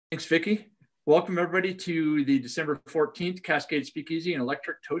Thanks, Vicki. Welcome everybody to the December 14th Cascade Speakeasy and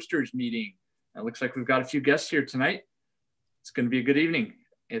Electric Toasters meeting. It looks like we've got a few guests here tonight. It's going to be a good evening.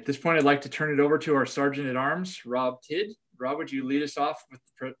 At this point, I'd like to turn it over to our Sergeant at Arms, Rob Tidd. Rob, would you lead us off with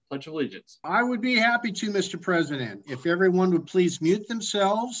the Pledge of Allegiance? I would be happy to, Mr. President. If everyone would please mute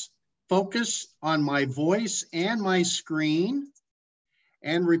themselves, focus on my voice and my screen,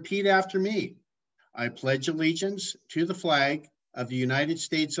 and repeat after me. I pledge allegiance to the flag of the United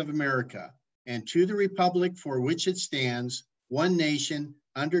States of America and to the republic for which it stands, one nation,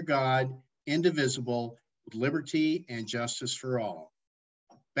 under God, indivisible, with liberty and justice for all.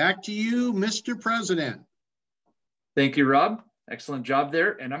 Back to you, Mr. President. Thank you, Rob. Excellent job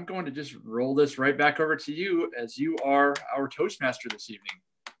there. And I'm going to just roll this right back over to you as you are our Toastmaster this evening.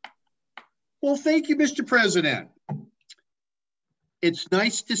 Well, thank you, Mr. President. It's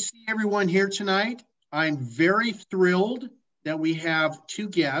nice to see everyone here tonight. I'm very thrilled that we have two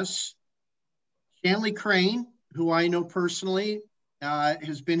guests. Shanley Crane, who I know personally,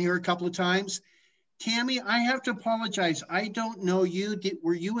 has been here a couple of times. Tammy, I have to apologize. I don't know you.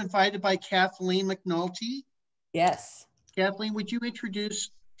 Were you invited by Kathleen McNulty? Yes. Kathleen, would you introduce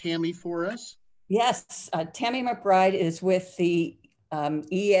Tammy for us? Yes. Tammy McBride is with the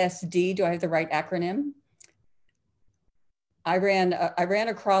ESD. Do I have the right acronym? I ran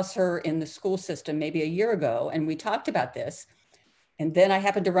across her in the school system maybe a year ago, and we talked about this. And then I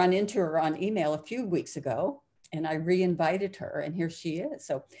happened to run into her on email a few weeks ago, and I re-invited her, and here she is.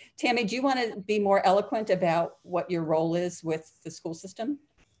 So Tammy, do you want to be more eloquent about what your role is with the school system?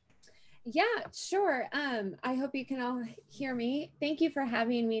 Yeah, sure. I hope you can all hear me. Thank you for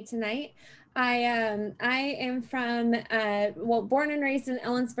having me tonight. I am from, born and raised in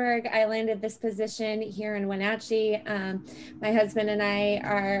Ellensburg. I landed this position here in Wenatchee. My husband and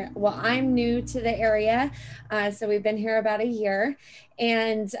I I'm new to the area. So we've been here about a year,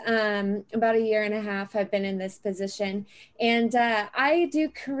 and about a year and a half I've been in this position. And I do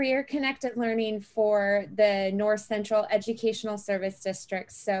career connected learning for the North Central Educational Service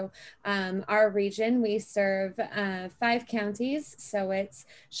Districts. So our region, we serve 5 counties. So it's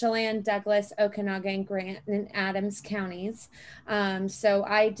Chelan, Douglas, Okanagan, and Grant, and Adams counties. So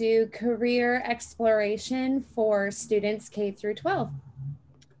I do career exploration for students K through 12.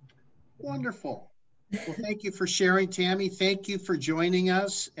 Wonderful. Well, thank you for sharing, Tammy. Thank you for joining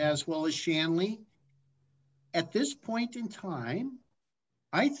us, as well as Shanley. At this point in time,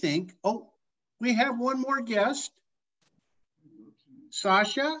 I think, we have one more guest.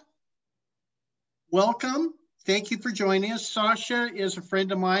 Sasha, welcome. Thank you for joining us. Sasha is a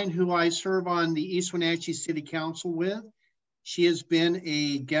friend of mine who I serve on the East Wenatchee City Council with. She has been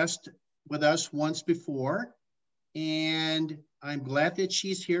a guest with us once before, and I'm glad that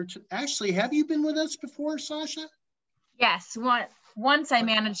she's here. Actually, have you been with us before, Sasha? Yes, once I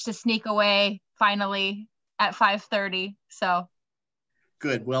managed to sneak away finally at 5:30, so.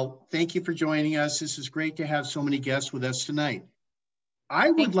 Good, well, thank you for joining us. This is great to have so many guests with us tonight. I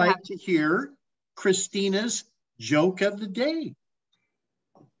would like to hear Christina's joke of the day.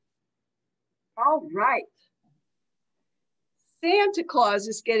 All right. Santa Claus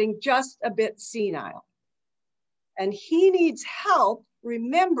is getting just a bit senile, and he needs help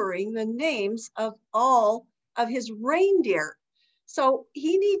remembering the names of all of his reindeer. So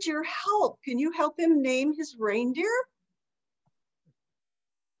he needs your help. Can you help him name his reindeer?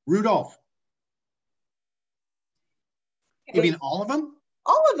 Rudolph. You mean all of them?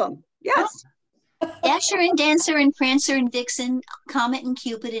 All of them, yes. Dasher and Dancer and Prancer and Vixen, Comet and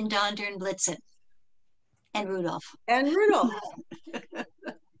Cupid and Donder and Blitzen. And Rudolph. And Rudolph.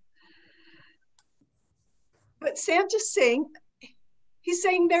 But Santa's saying, he's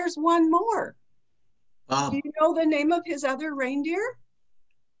saying there's one more. Bob. Do you know the name of his other reindeer?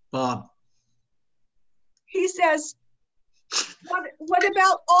 Bob. He says, what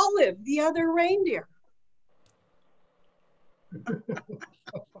about Olive, the other reindeer?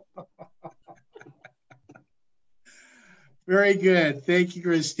 Very good. Thank you,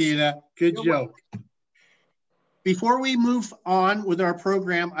 Christina. Good joke. Before we move on with our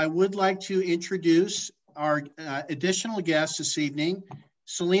program, I would like to introduce our additional guest this evening.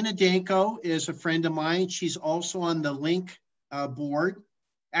 Selena Danko is a friend of mine. She's also on the Link board.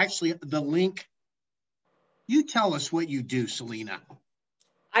 Actually, the Link. You tell us what you do, Selena.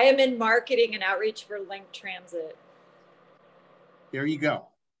 I am in marketing and outreach for Link Transit. There you go.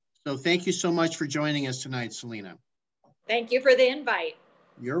 So thank you so much for joining us tonight, Selena. Thank you for the invite.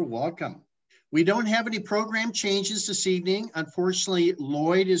 You're welcome. We don't have any program changes this evening. Unfortunately,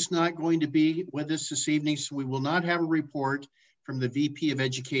 Lloyd is not going to be with us this evening, so we will not have a report from the VP of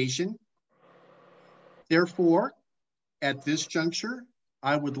Education. Therefore, at this juncture,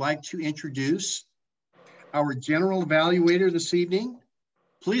 I would like to introduce our general evaluator this evening.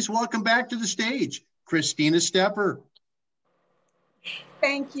 Please welcome back to the stage, Christina Stepper.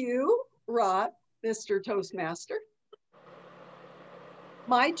 Thank you, Rod, Mr. Toastmaster.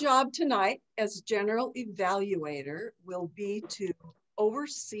 My job tonight as general evaluator will be to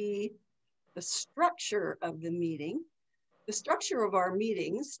oversee the structure of the meeting. The structure of our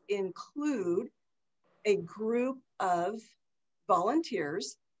meetings include a group of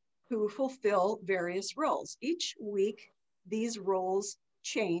volunteers who fulfill various roles. Each week, these roles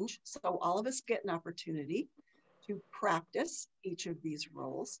change, so all of us get an opportunity to practice each of these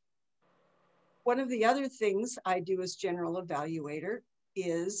roles. One of the other things I do as general evaluator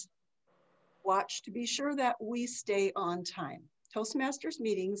is watch to be sure that we stay on time. Toastmasters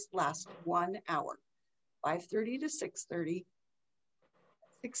meetings last 1 hour, 5:30 to 6:30.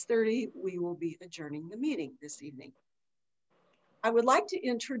 6:30, we will be adjourning the meeting this evening. I would like to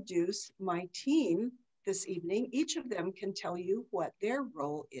introduce my team this evening. Each of them can tell you what their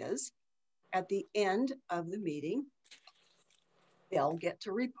role is. At the end of the meeting, they'll get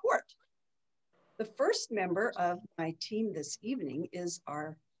to report. The first member of my team this evening is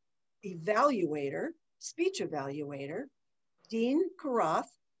our evaluator, speech evaluator, Dean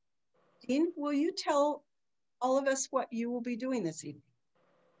Karoth. Dean, will you tell all of us what you will be doing this evening?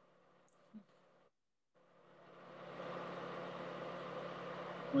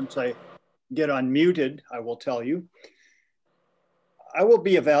 Once I get unmuted, I will tell you. I will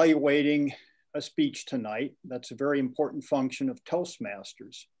be evaluating a speech tonight. That's a very important function of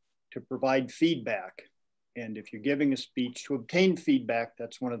Toastmasters, to provide feedback. And if you're giving a speech to obtain feedback,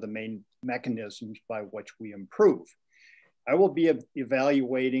 that's one of the main mechanisms by which we improve. I will be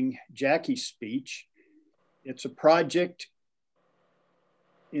evaluating Jackie's speech. It's a project,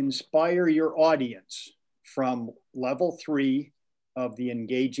 Inspire Your Audience, from level 3 of the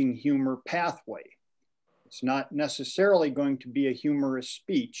Engaging Humor Pathway. It's not necessarily going to be a humorous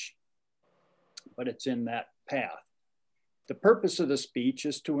speech, but it's in that path. The purpose of the speech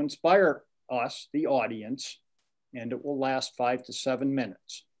is to inspire us, the audience, and it will last 5 to 7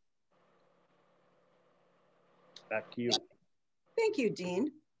 minutes. Back to you. Thank you,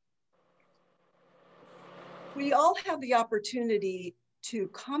 Dean. We all have the opportunity to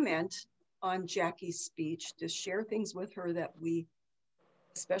comment on Jackie's speech, to share things with her that we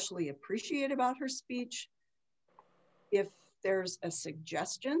especially appreciate about her speech. If there's a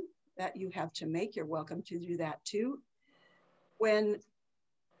suggestion that you have to make, you're welcome to do that too. When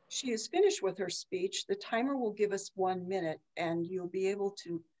she is finished with her speech, the timer will give us 1 minute and you'll be able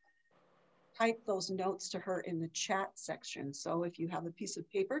to type those notes to her in the chat section. So if you have a piece of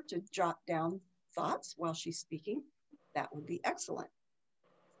paper to jot down thoughts while she's speaking, that would be excellent.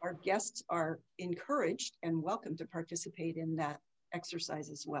 Our guests are encouraged and welcome to participate in that exercise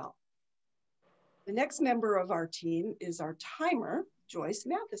as well. The next member of our team is our timer, Joyce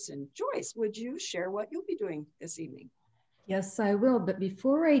Matheson. Joyce, would you share what you'll be doing this evening? Yes, I will. But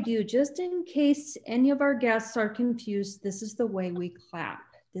before I do, just in case any of our guests are confused, this is the way we clap.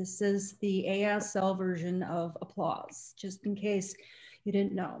 This is the ASL version of applause, just in case you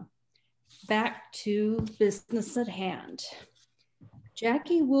didn't know. Back to business at hand.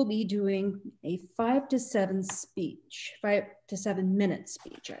 Jackie will be doing a 5 to 7 speech, 5 to 7 minute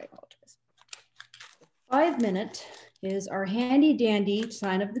speech, I apologize. 5 minute is our handy dandy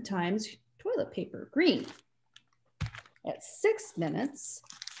sign of the times, toilet paper, green. At 6 minutes,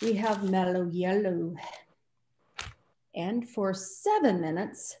 we have mellow yellow. And for 7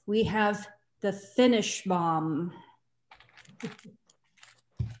 minutes, we have the finish bomb.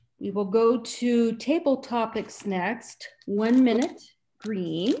 We will go to table topics next. 1 minute,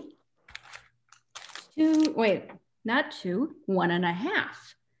 green. 2, wait, not 2,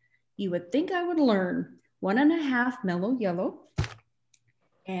 1.5. You would think I would learn 1.5 mellow yellow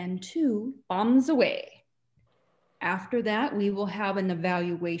and 2 bombs away. After that, we will have an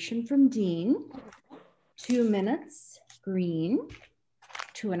evaluation from Dean. 2 minutes, green.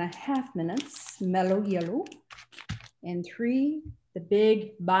 2.5 minutes, mellow yellow. And 3, the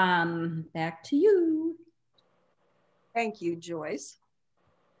big bomb. Back to you. Thank you, Joyce.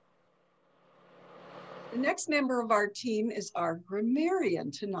 The next member of our team is our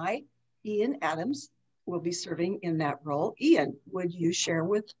grammarian tonight. Ian Adams will be serving in that role. Ian, would you share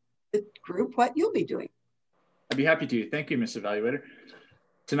with the group what you'll be doing? I'd be happy to. Thank you, Ms. Evaluator.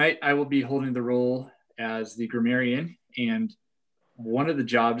 Tonight, I will be holding the role as the grammarian, and one of the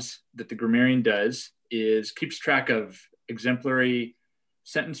jobs that the grammarian does is keeps track of exemplary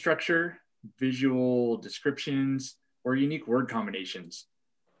sentence structure, visual descriptions, or unique word combinations.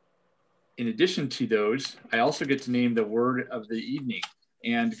 In addition to those, I also get to name the word of the evening.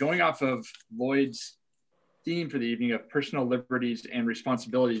 And going off of Lloyd's theme for the evening of personal liberties and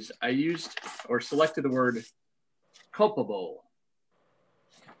responsibilities, I used or selected the word culpable.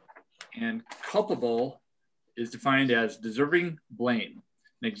 And culpable is defined as deserving blame.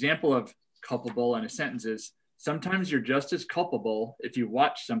 An example of culpable in a sentence is, sometimes you're just as culpable if you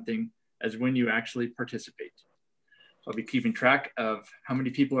watch something as when you actually participate. So I'll be keeping track of how many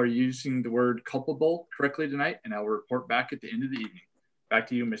people are using the word culpable correctly tonight, and I'll report back at the end of the evening. Back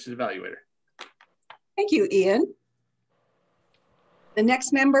to you, Mrs. Evaluator. Thank you, Ian. The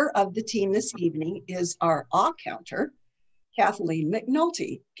next member of the team this evening is our awe counter, Kathleen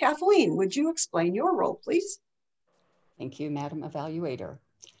McNulty. Kathleen, would you explain your role, please? Thank you, Madam Evaluator.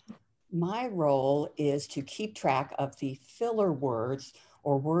 My role is to keep track of the filler words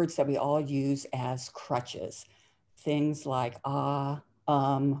or words that we all use as crutches. Things like well,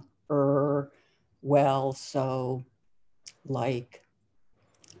 so, like.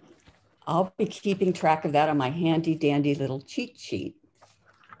 I'll be keeping track of that on my handy dandy little cheat sheet,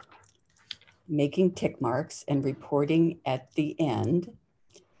 making tick marks and reporting at the end.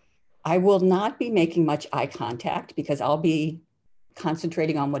 I will not be making much eye contact because I'll be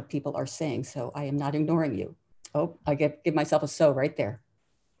concentrating on what people are saying. So I am not ignoring you. Oh, I give myself a so right there.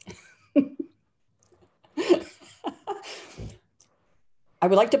 I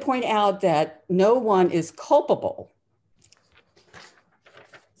would like to point out that no one is culpable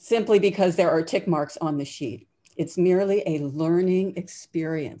simply because there are tick marks on the sheet. It's merely a learning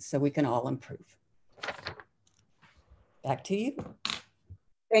experience so we can all improve. Back to you.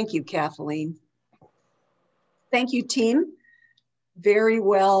 Thank you, Kathleen. Thank you, team. Very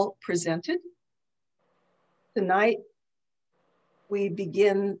well presented. Tonight, we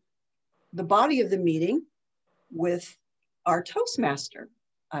begin the body of the meeting with our Toastmaster.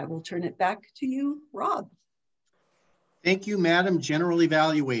 I will turn it back to you, Rob. Thank you, Madam General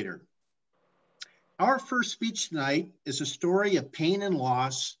Evaluator. Our first speech tonight is a story of pain and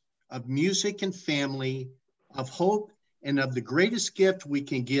loss, of music and family, of hope, and of the greatest gift we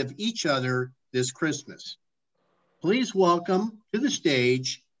can give each other this Christmas. Please welcome to the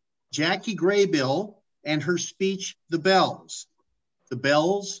stage Jackie Graybill and her speech, The Bells. The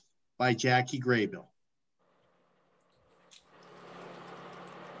Bells by Jackie Graybill.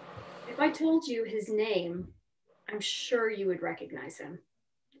 If I told you his name, I'm sure you would recognize him.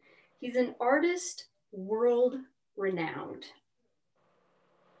 He's an artist, world renowned.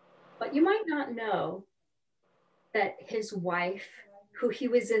 But you might not know that his wife, who he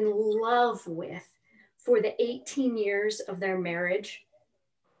was in love with for the 18 years of their marriage,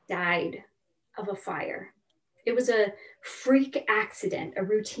 died of a fire. It was a freak accident, a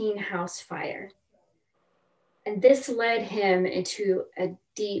routine house fire. And this led him into a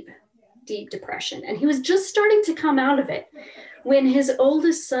deep depression. And he was just starting to come out of it when his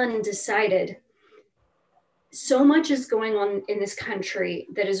oldest son decided, so much is going on in this country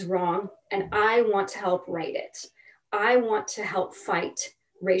that is wrong, and I want to help right it. I want to help fight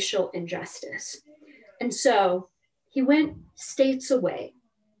racial injustice. And so he went states away,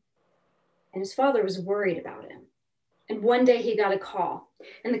 and his father was worried about him. And one day he got a call,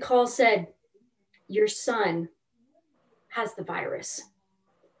 and the call said, your son has the virus.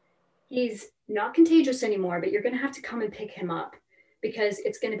 He's not contagious anymore, but you're going to have to come and pick him up because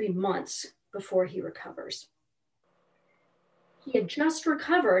it's going to be months before he recovers. He had just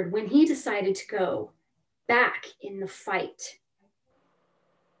recovered when he decided to go back in the fight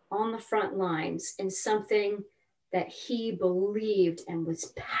on the front lines in something that he believed and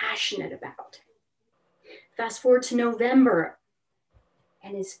was passionate about. Fast forward to November,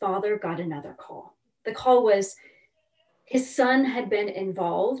 and his father got another call. The call was his son had been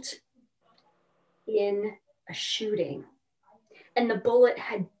involved in a shooting, and the bullet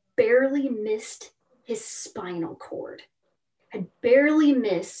had barely missed his spinal cord, had barely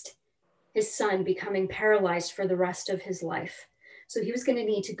missed his son becoming paralyzed for the rest of his life. So he was going to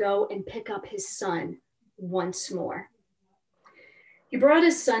need to go and pick up his son once more. He brought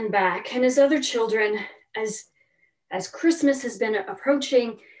his son back, and his other children, as Christmas has been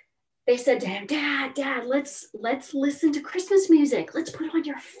approaching, they said to him, Dad, let's listen to Christmas music. Let's put on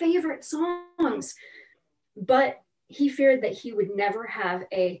your favorite songs. But he feared that he would never have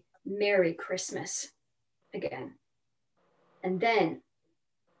a Merry Christmas again. And then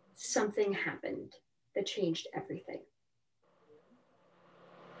something happened that changed everything.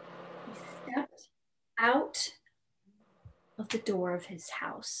 He stepped out of the door of his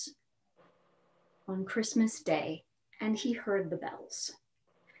house on Christmas Day, and he heard the bells.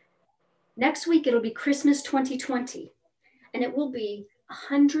 Next week, it'll be Christmas 2020, and it will be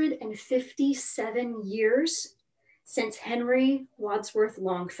 157 years since Henry Wadsworth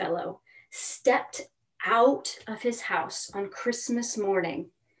Longfellow stepped out of his house on Christmas morning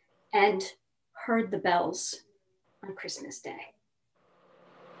and heard the bells on Christmas Day.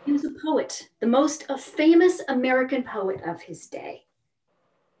 He was a poet, the most famous American poet of his day,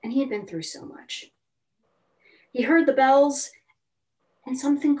 and he had been through so much. He heard the bells and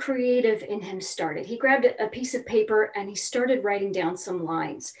something creative in him started. He grabbed a piece of paper and he started writing down some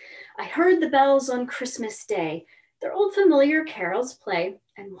lines. I heard the bells on Christmas Day, their old familiar carols play,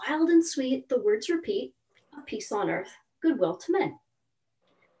 and wild and sweet the words repeat, a peace on earth, goodwill to men.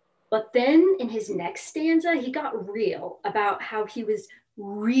 But then in his next stanza, he got real about how he was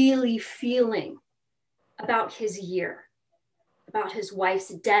really feeling about his year, about his wife's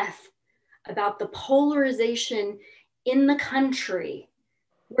death, about the polarization in the country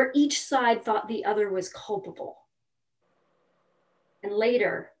where each side thought the other was culpable. And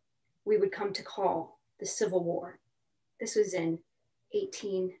later, we would come to call the Civil War. This was in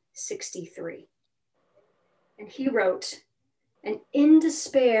 1863. And he wrote, and in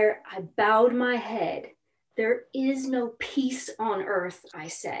despair, I bowed my head. There is no peace on earth, I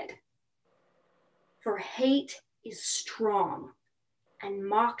said. For hate is strong and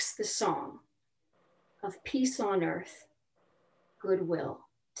mocks the song of peace on earth, goodwill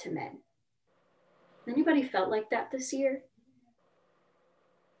to men. Anybody felt like that this year?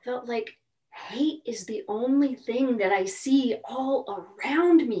 Felt like hate is the only thing that I see all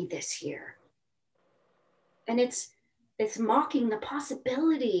around me this year. And it's mocking the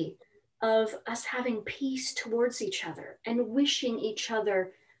possibility of us having peace towards each other and wishing each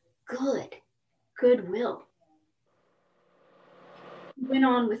other goodwill. He went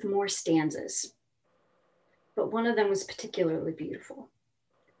on with more stanzas, but one of them was particularly beautiful.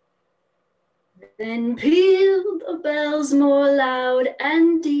 Then peal the bells more loud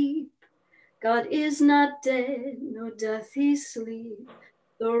and deep. God is not dead, nor doth he sleep.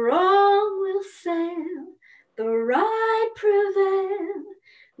 The wrong will fail, the right prevail,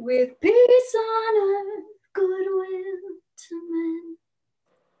 with peace on earth, goodwill to men.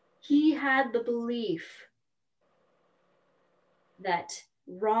 He had the belief that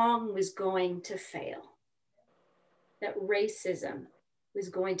wrong was going to fail, that racism was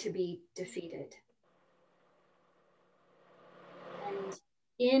going to be defeated. And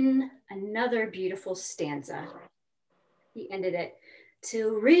in another beautiful stanza, he ended it,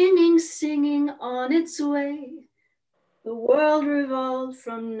 till ringing, singing on its way, the world revolved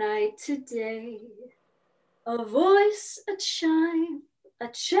from night to day. A voice, a chime, a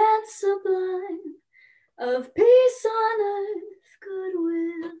chant sublime, of peace on earth,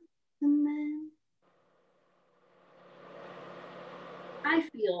 goodwill to men. I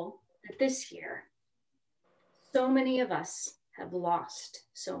feel that this year, so many of us have lost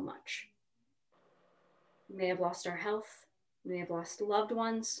so much. We may have lost our health, we may have lost loved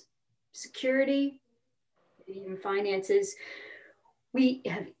ones, security, even finances. We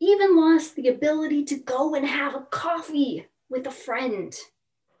have even lost the ability to go and have a coffee with a friend.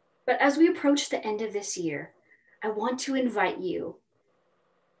 But as we approach the end of this year, I want to invite you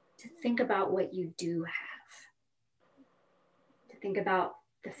to think about what you do have. To think about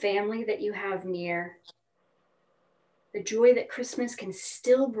the family that you have near, the joy that Christmas can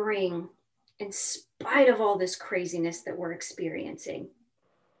still bring in spite of all this craziness that we're experiencing.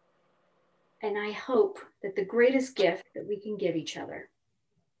 And I hope that the greatest gift that we can give each other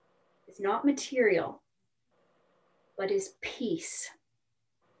is not material, but is peace.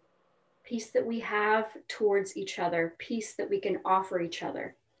 Peace that we have towards each other, peace that we can offer each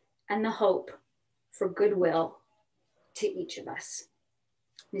other, and the hope for goodwill to each of us.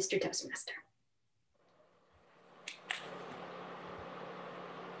 Mr. Toastmaster.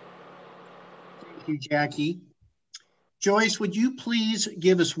 Thank you, Jackie. Joyce, would you please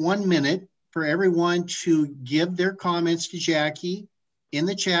give us 1 minute for everyone to give their comments to Jackie in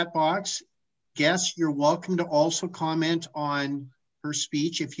the chat box? Guests, you're welcome to also comment on her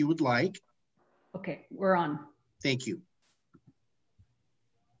speech if you would like. Okay, we're on. Thank you.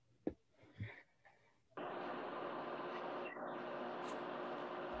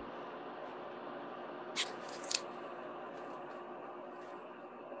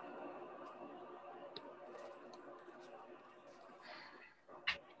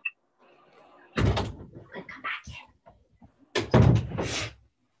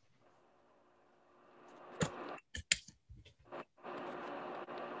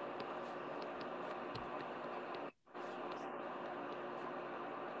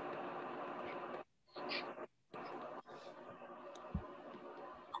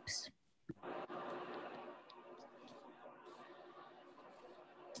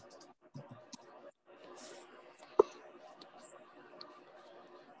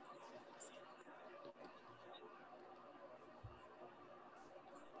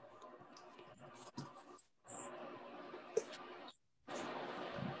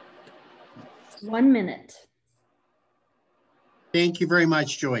 1 minute. Thank you very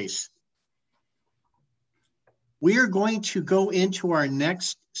much, Joyce. We are going to go into our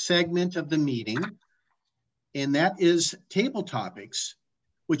next segment of the meeting, and that is table topics,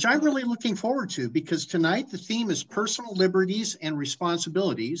 which I'm really looking forward to because tonight the theme is personal liberties and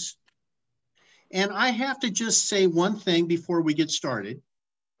responsibilities. And I have to just say one thing before we get started,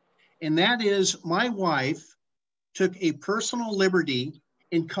 and that is my wife took a personal liberty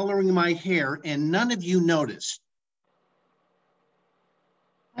in coloring my hair, and none of you noticed.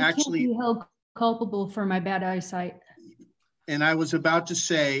 I can't be held culpable for my bad eyesight. And I was about to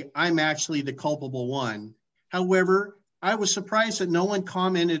say, I'm actually the culpable one. However, I was surprised that no one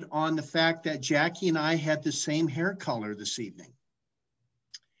commented on the fact that Jackie and I had the same hair color this evening.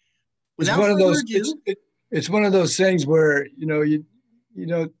 It's one of those. It's one of those things where you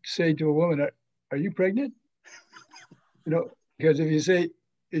don't say to a woman, "Are you pregnant?" Because if you say,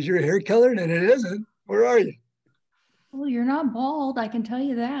 "Is your hair colored?" and it isn't, where are you? Well, you're not bald, I can tell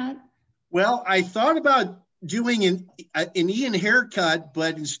you that. Well, I thought about doing an Ian haircut,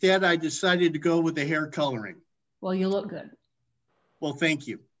 but instead I decided to go with the hair coloring. Well, you look good. Well, thank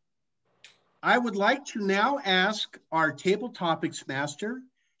you. I would like to now ask our table topics master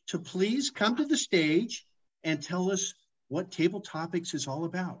to please come to the stage and tell us what table topics is all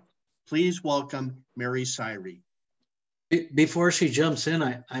about. Please welcome Mary Syrie. Before she jumps in,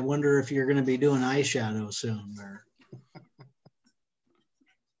 I wonder if you're going to be doing eyeshadow soon. Or...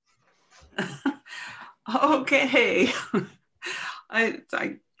 Okay.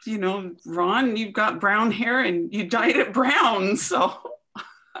 Ron, you've got brown hair and you dyed it brown, so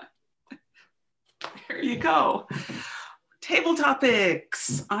there you go. Table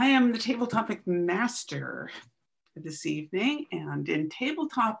topics. I am the table topic master this evening, and in table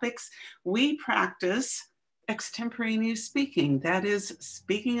topics, we practice extemporaneous speaking. That is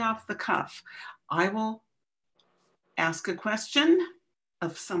speaking off the cuff. I will ask a question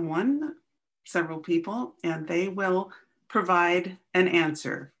of someone, several people, and they will provide an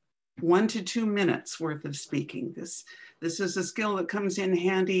answer. 1 to 2 minutes worth of speaking. This is a skill that comes in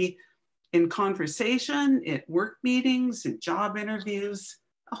handy in conversation, at work meetings, at job interviews,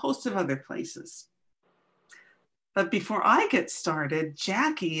 a host of other places. But before I get started,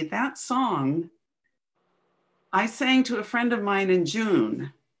 Jackie, that song, I sang to a friend of mine in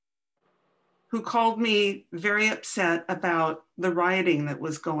June who called me very upset about the rioting that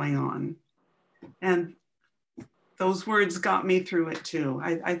was going on. And those words got me through it too.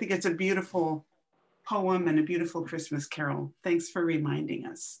 I think it's a beautiful poem and a beautiful Christmas carol. Thanks for reminding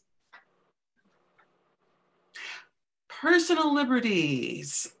us. Personal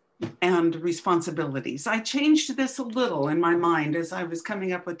liberties and responsibilities. I changed this a little in my mind as I was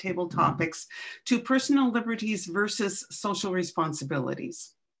coming up with table topics to personal liberties versus social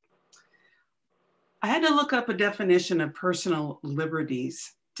responsibilities. I had to look up a definition of personal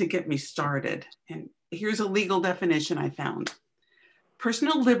liberties to get me started. And here's a legal definition I found.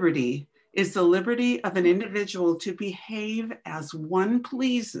 Personal liberty is the liberty of an individual to behave as one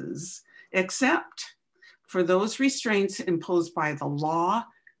pleases, except for those restraints imposed by the law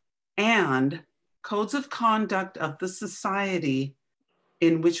and codes of conduct of the society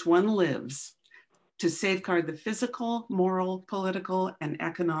in which one lives to safeguard the physical, moral, political, and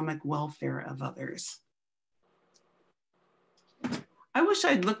economic welfare of others. I wish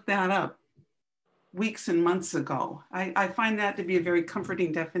I'd looked that up weeks and months ago. I find that to be a very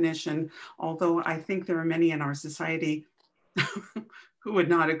comforting definition, although I think there are many in our society who would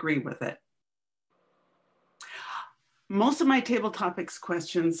not agree with it. Most of my table topics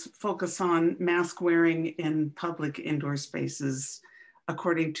questions focus on mask wearing in public indoor spaces,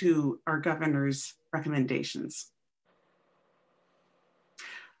 according to our governor's recommendations.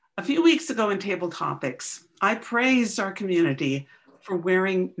 A few weeks ago in table topics, I praised our community for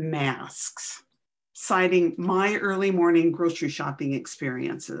wearing masks, citing my early morning grocery shopping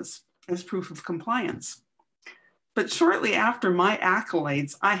experiences as proof of compliance. But shortly after my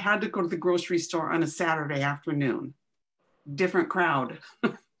accolades, I had to go to the grocery store on a Saturday afternoon. Different crowd.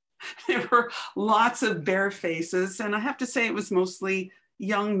 There were lots of bare faces, and I have to say it was mostly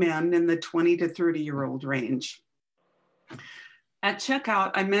young men in the 20 to 30-year-old range. At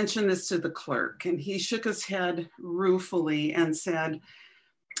checkout, I mentioned this to the clerk, and he shook his head ruefully and said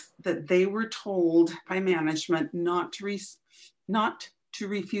that they were told by management not to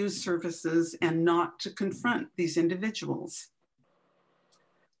refuse services and not to confront these individuals.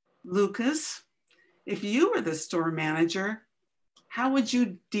 Lucas, if you were the store manager, how would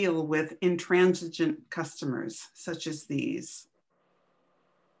you deal with intransigent customers such as these?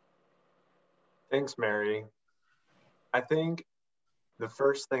 Thanks, Mary. I think the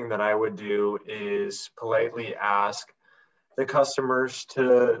first thing that I would do is politely ask the customers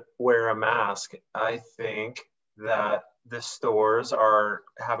to wear a mask. I think that the stores are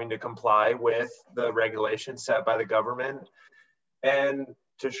having to comply with the regulations set by the government. And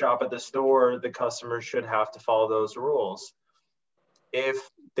to shop at the store, the customers should have to follow those rules. If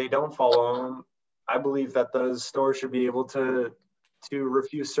they don't follow them, I believe that the store should be able to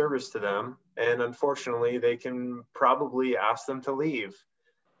refuse service to them. And unfortunately, they can probably ask them to leave.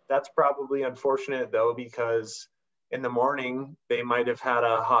 That's probably unfortunate though, because in the morning, they might have had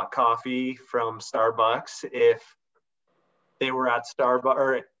a hot coffee from Starbucks. If they were at Starbucks,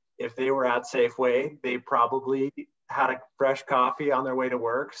 or if they were at Safeway, they probably had a fresh coffee on their way to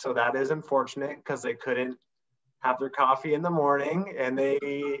work. So that is unfortunate because they couldn't have their coffee in the morning, and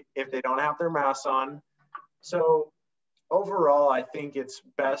if they don't have their mask on. So overall, I think it's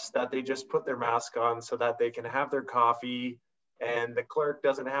best that they just put their mask on so that they can have their coffee and the clerk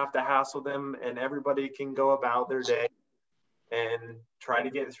doesn't have to hassle them, and everybody can go about their day and try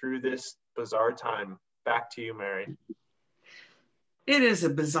to get through this bizarre time. Back to you, Mary. It is a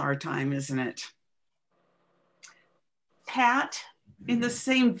bizarre time, isn't it? Pat, in the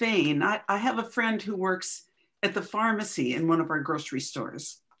same vein, I have a friend who works at the pharmacy in one of our grocery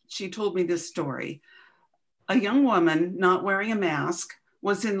stores. She told me this story. A young woman not wearing a mask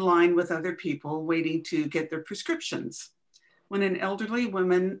was in line with other people waiting to get their prescriptions. When an elderly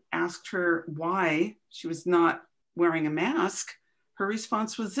woman asked her why she was not wearing a mask, her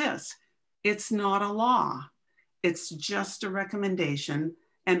response was this: "It's not a law. It's just a recommendation,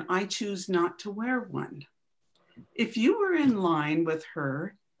 and I choose not to wear one." If you were in line with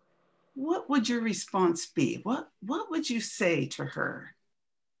her, what would your response be? What would you say to her?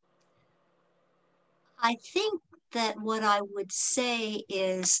 I think that what I would say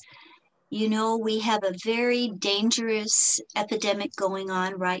is, you know, we have a very dangerous epidemic going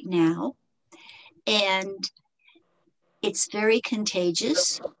on right now, and it's very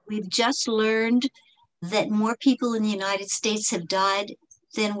contagious. We've just learned that more people in the United States have died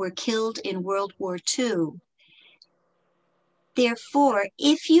than were killed in World War II. Therefore,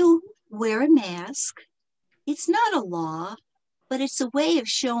 if you wear a mask, it's not a law, but it's a way of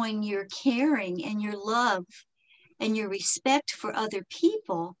showing your caring and your love and your respect for other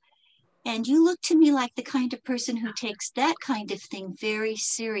people. And you look to me like the kind of person who takes that kind of thing very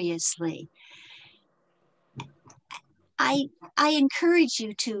seriously. I encourage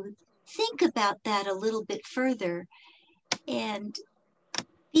you to think about that a little bit further and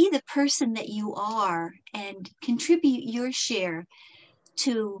be the person that you are and contribute your share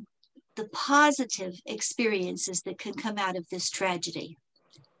to the positive experiences that can come out of this tragedy.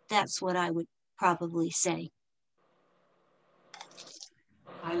 That's what I would probably say.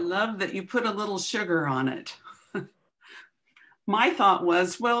 I love that you put a little sugar on it. My thought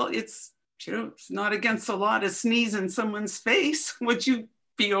was, well, it's not against the law to sneeze in someone's face. Would you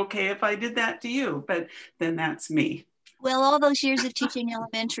be okay if I did that to you? But then that's me. Well, all those years of teaching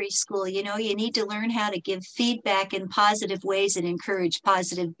elementary school, you know, you need to learn how to give feedback in positive ways and encourage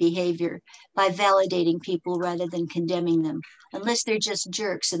positive behavior by validating people rather than condemning them, unless they're just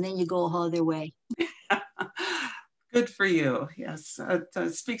jerks, and then you go a whole other way. Good for you. Yes,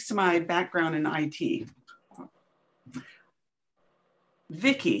 it speaks to my background in IT.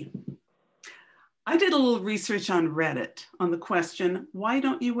 Vicki, I did a little research on Reddit on the question, why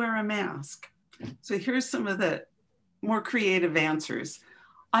don't you wear a mask? So here's some of the more creative answers.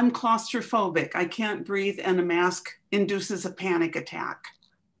 I'm claustrophobic. I can't breathe and a mask induces a panic attack.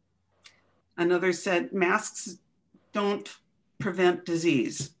 Another said, masks don't prevent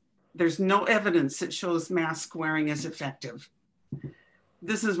disease. There's no evidence that shows mask wearing is effective.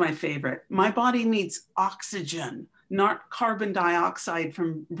 This is my favorite. My body needs oxygen, not carbon dioxide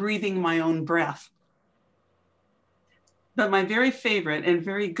from breathing my own breath. But my very favorite and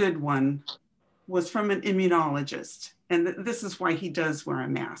very good one was from an immunologist. And this is why he does wear a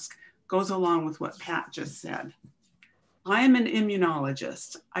mask. Goes along with what Pat just said. I am an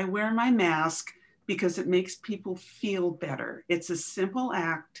immunologist. I wear my mask because it makes people feel better. It's a simple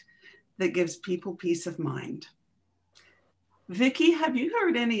act that gives people peace of mind. Vicki, have you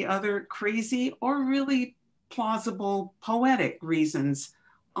heard any other crazy or really plausible poetic reasons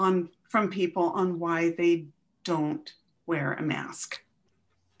from people on why they don't wear a mask?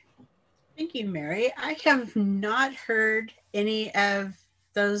 Thank you, Mary. I have not heard any of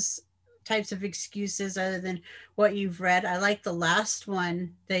those types of excuses other than what you've read. I like the last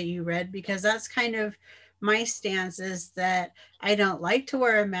one that you read because that's kind of my stance, is that I don't like to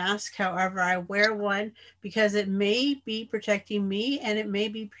wear a mask. However, I wear one because it may be protecting me and it may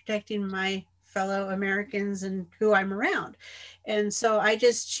be protecting my fellow Americans and who I'm around. And so I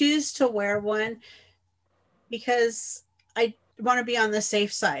just choose to wear one because I want to be on the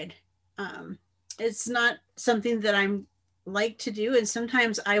safe side. It's not something that I'm like to do. And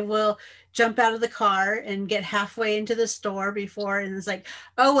sometimes I will jump out of the car and get halfway into the store before, and it's like,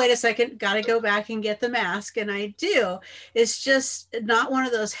 oh, wait a second, got to go back and get the mask. And I do. It's just not one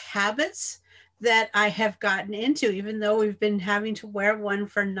of those habits that I have gotten into, even though we've been having to wear one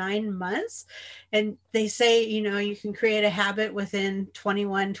for 9 months. And they say, you know, you can create a habit within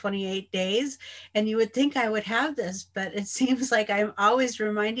 21, 28 days. And you would think I would have this, but it seems like I'm always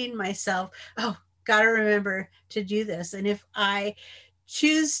reminding myself, oh, got to remember to do this. And if I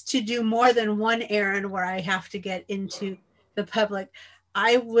choose to do more than one errand where I have to get into the public,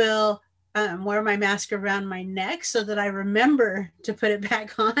 I will wear my mask around my neck so that I remember to put it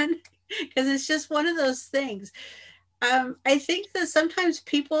back on, because it's just one of those things. I think that sometimes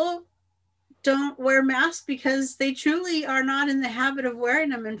people don't wear masks because they truly are not in the habit of wearing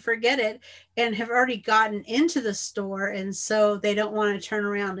them and forget it and have already gotten into the store. And so they don't want to turn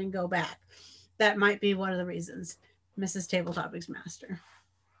around and go back. That might be one of the reasons, Mrs. Table Topics Master.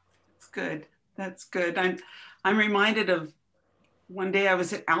 That's good. That's good. I'm reminded of one day I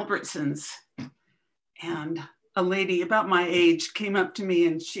was at Albertsons and a lady about my age came up to me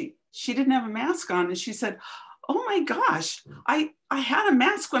and she didn't have a mask on, and she said, oh my gosh, I had a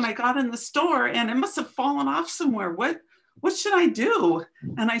mask when I got in the store and it must have fallen off somewhere. What should I do?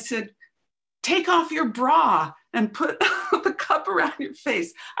 And I said, take off your bra and put the cup around your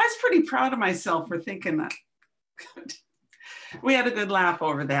face. I was pretty proud of myself for thinking that. We had a good laugh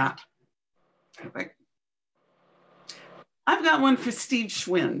over that. I've got one for Steve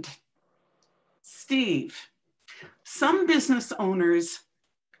Schwind. Steve, some business owners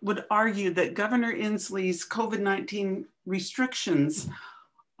would argue that Governor Inslee's COVID-19 restrictions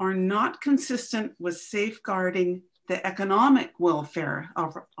are not consistent with safeguarding the economic welfare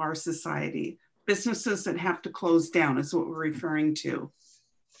of our society. Businesses that have to close down is what we're referring to.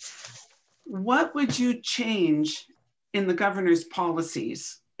 What would you change in the governor's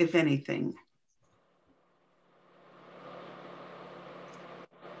policies, if anything?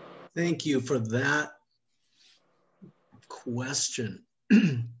 Thank you for that question.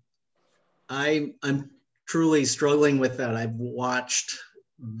 I'm truly struggling with that. I've watched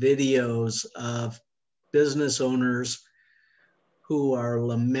videos of business owners who are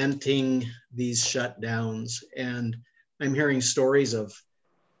lamenting these shutdowns. And I'm hearing stories of,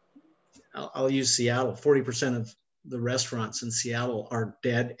 I'll use Seattle, 40% of the restaurants in Seattle are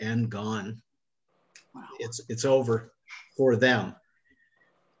dead and gone. Wow. It's over for them.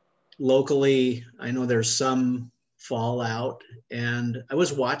 Locally, I know there's some fallout, and I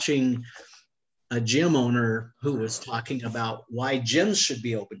was watching a gym owner who was talking about why gyms should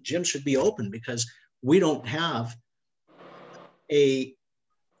be open. Gyms should be open because we don't have a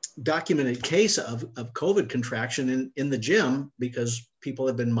documented case of COVID contraction in the gym because people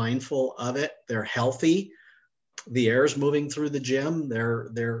have been mindful of it. They're healthy. The air is moving through the gym.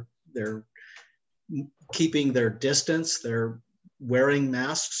 They're keeping their distance. They're wearing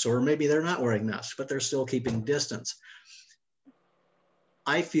masks, or maybe they're not wearing masks, but they're still keeping distance.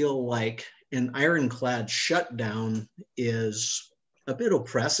 I feel like an ironclad shutdown is a bit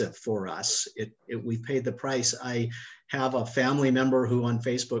oppressive for us. We paid the price. I have a family member who on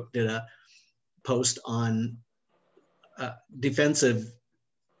Facebook did a post on defensive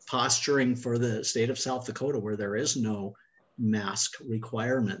posturing for the state of South Dakota, where there is no mask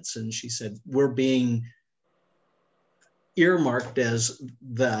requirements. And she said, we're being earmarked as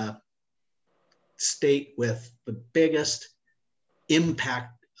the state with the biggest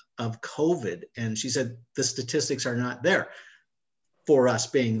impact of COVID. And she said, the statistics are not there for us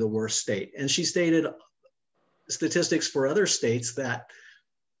being the worst state. And she stated statistics for other states that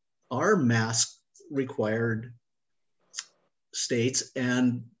are mask required states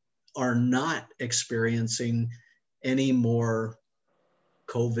and are not experiencing any more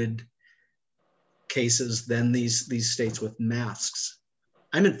COVID cases than these states with masks.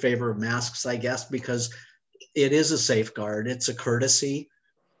 I'm in favor of masks, I guess, because it is a safeguard, it's a courtesy,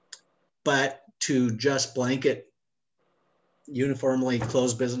 but to just blanket uniformly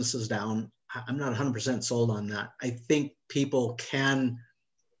close businesses down, I'm not 100% sold on that. I think people can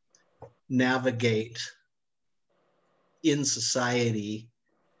navigate in society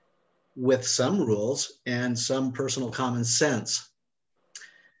with some rules and some personal common sense.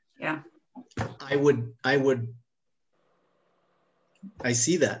 Yeah. I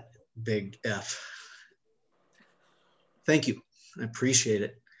see that big F. Thank you. I appreciate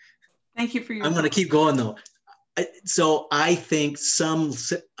it. Thank you for your. I'm going to keep going though. So I think some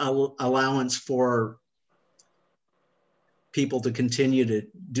allowance for people to continue to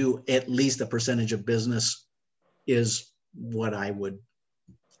do at least a percentage of business is what I would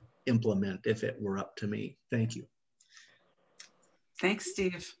implement if it were up to me. Thank you. Thanks,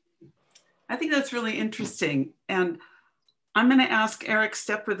 Steve. I think that's really interesting. And I'm going to ask Eric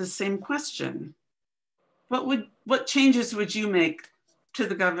Stepper the same question. What changes would you make to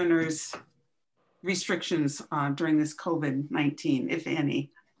the governor's restrictions during this COVID-19, if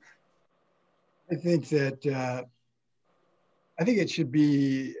any? I think that I think it should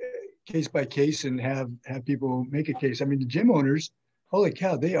be case by case and have people make a case. I mean, the gym owners, holy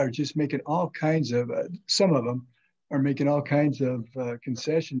cow, they are just making all kinds of, some of them are making all kinds of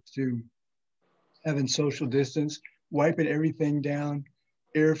concessions to having social distance, wiping everything down,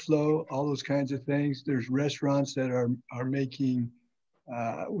 airflow, all those kinds of things. There's restaurants that are making,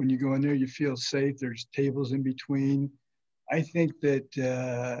 when you go in there, you feel safe. There's tables in between. I think that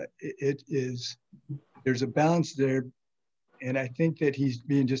there's a balance there. And I think that he's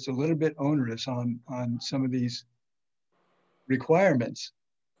being just a little bit onerous on some of these requirements.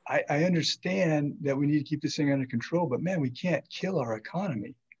 I understand that we need to keep this thing under control, but man, we can't kill our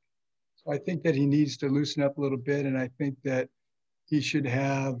economy. So I think that he needs to loosen up a little bit. And I think that he should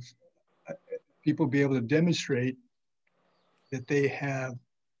have people be able to demonstrate that they have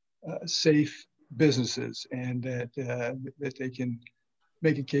safe businesses and that they can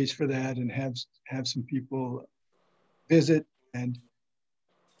make a case for that and have some people visit and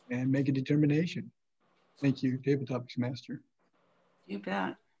make a determination. Thank you, Table Topics Master. You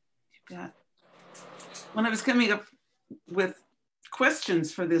bet, you bet. When I was coming up with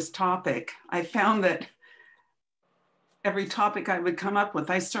questions for this topic, I found that every topic I would come up with,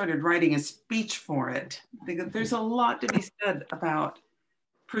 I started writing a speech for it, because there's a lot to be said about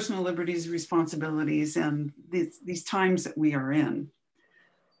personal liberties, responsibilities, and these times that we are in.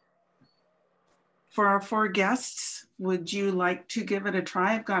 For our 4 guests, would you like to give it a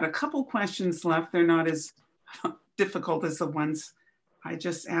try? I've got a couple questions left. They're not as difficult as the ones I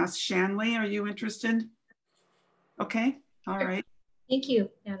just asked. Shanley, are you interested? Okay, all right. Thank you,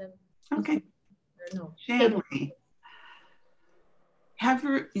 Adam. Okay. No. Shanley, have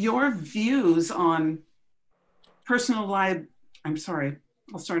your views on personal I'm sorry,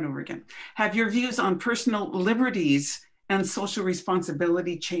 I'll start over again. Have your views on personal liberties and social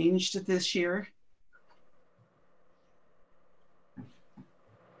responsibility changed this year?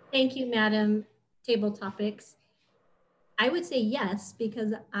 Thank you, Madam Table Topics. I would say yes,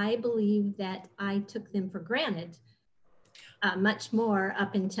 because I believe that I took them for granted much more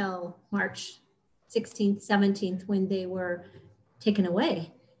up until March 16th, 17th, when they were taken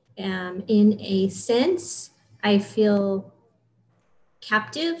away. In a sense, I feel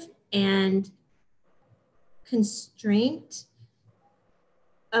captive and constraint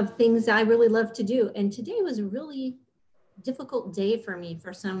of things I really love to do. And today was a really difficult day for me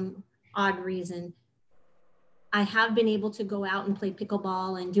for some odd reason. I have been able to go out and play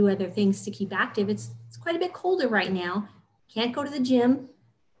pickleball and do other things to keep active. It's quite a bit colder right now. Can't go to the gym.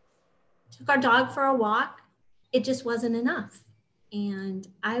 Took our dog for a walk. It just wasn't enough. And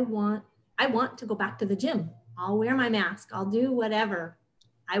I want to go back to the gym. I'll wear my mask. I'll do whatever.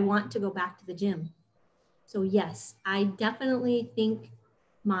 I want to go back to the gym. So yes, I definitely think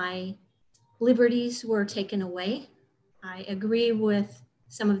my liberties were taken away. I agree with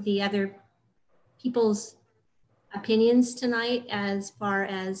some of the other people's opinions tonight, as far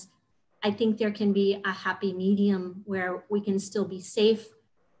as I think there can be a happy medium where we can still be safe,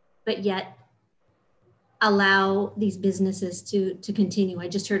 but yet allow these businesses to continue. I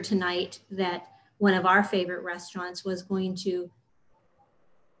just heard tonight that one of our favorite restaurants was going to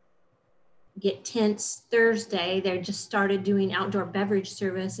get tents Thursday. They just started doing outdoor beverage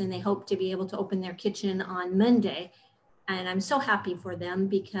service, and they hope to be able to open their kitchen on Monday. And I'm so happy for them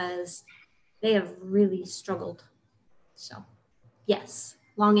because they have really struggled. So yes,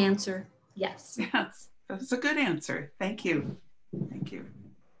 long answer, yes. Yes, that's a good answer. Thank you. Thank you.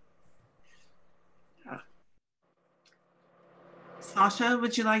 Sasha,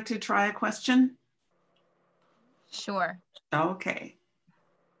 would you like to try a question? Sure. Okay.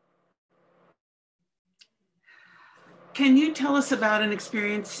 Can you tell us about an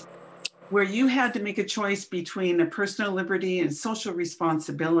experience where you had to make a choice between a personal liberty and social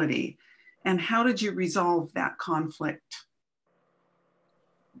responsibility, and how did you resolve that conflict?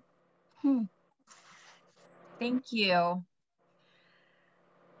 Thank you.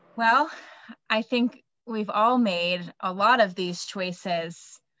 Well, I think we've all made a lot of these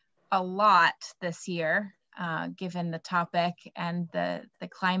choices a lot this year, given the topic and the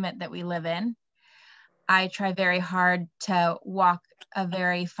climate that we live in. I try very hard to walk a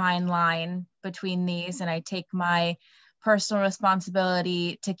very fine line between these, and I take my personal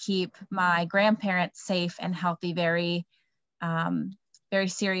responsibility to keep my grandparents safe and healthy very, very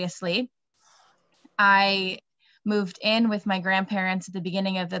seriously. I moved in with my grandparents at the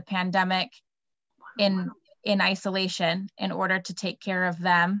beginning of the pandemic in isolation in order to take care of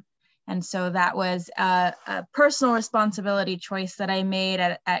them. And so that was a personal responsibility choice that I made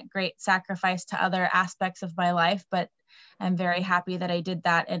at great sacrifice to other aspects of my life, but I'm very happy that I did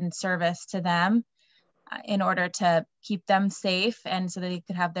that in service to them in order to keep them safe and so that they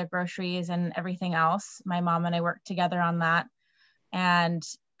could have their groceries and everything else. My mom and I worked together on that, and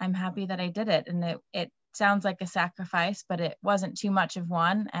I'm happy that I did it. And it sounds like a sacrifice, but it wasn't too much of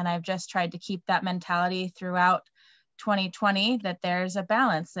one. And I've just tried to keep that mentality throughout 2020, that there's a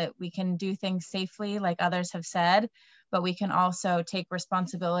balance, that we can do things safely, like others have said, but we can also take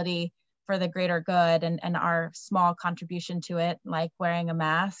responsibility for the greater good and our small contribution to it, like wearing a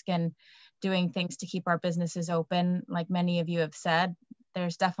mask and doing things to keep our businesses open. Like many of you have said,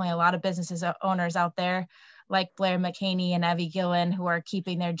 there's definitely a lot of businesses owners out there like Blair McHaney and Evie Gillen who are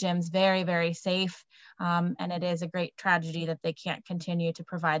keeping their gyms very, very safe. And it is a great tragedy that they can't continue to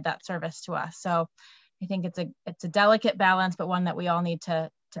provide that service to us. So I think it's a delicate balance, but one that we all need to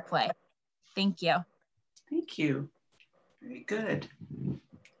play. Thank you. Thank you. Very good.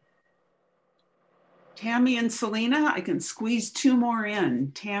 Tammy and Selena, I can squeeze 2 more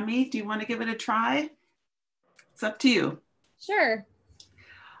in. Tammy, do you want to give it a try? It's up to you. Sure.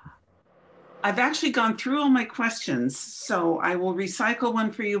 I've actually gone through all my questions, so I will recycle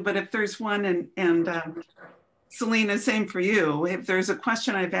one for you, but if there's one, and Selena, same for you, if there's a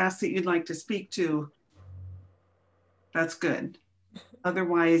question I've asked that you'd like to speak to, that's good.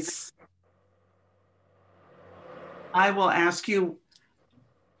 Otherwise, I will ask you,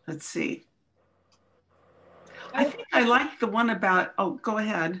 let's see. I think I like the one about, oh, go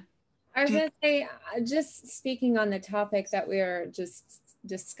ahead. I was going to say, just speaking on the topic that we are just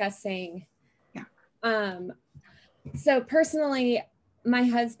discussing. Yeah. So personally, my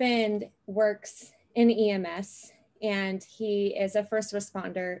husband works in EMS and he is a first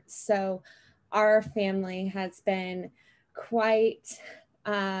responder. So our family has been quite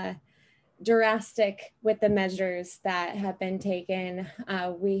drastic with the measures that have been taken.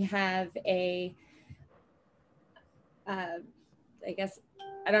 We have a I guess,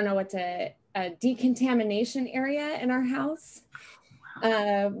 I don't know what a decontamination area in our house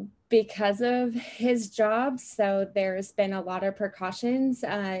because of his job. So there's been a lot of precautions,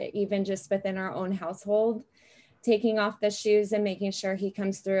 even just within our own household, taking off the shoes and making sure he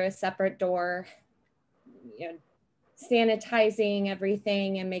comes through a separate door, you know, sanitizing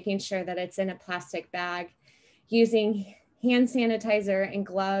everything and making sure that it's in a plastic bag, using hand sanitizer and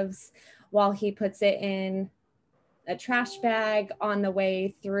gloves while he puts it in a trash bag on the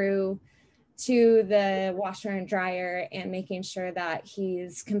way through to the washer and dryer, and making sure that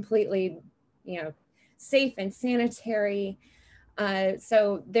he's completely, you know, safe and sanitary.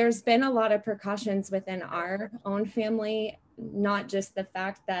 So there's been a lot of precautions within our own family, not just the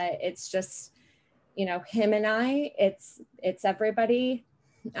fact that it's just, you know, him and I, it's everybody.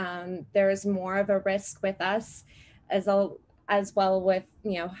 There's more of a risk with us as well with,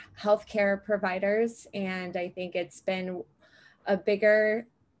 you know, healthcare providers. And I think it's been a bigger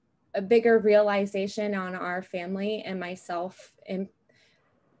realization on our family and myself, and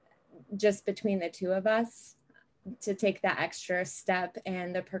just between the two of us, to take that extra step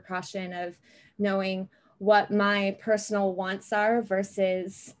and the precaution of knowing what my personal wants are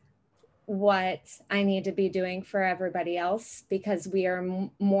versus what I need to be doing for everybody else, because we are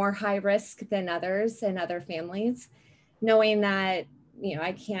more high risk than others and other families. Knowing that, you know,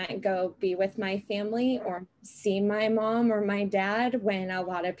 I can't go be with my family or see my mom or my dad when a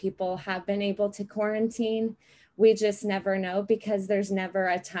lot of people have been able to quarantine. We just never know, because there's never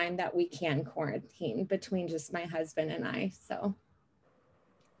a time that we can quarantine between just my husband and I. So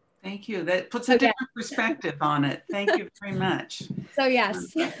thank you. That puts a different perspective on it. Thank you very much. So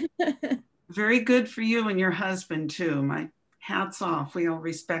yes. Very good for you and your husband too. My hats off. We all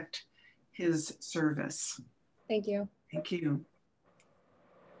respect his service. Thank you. Thank you.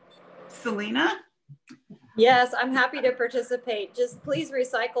 Selena? Yes, I'm happy to participate. Just please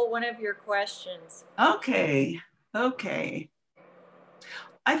recycle one of your questions. Okay, okay.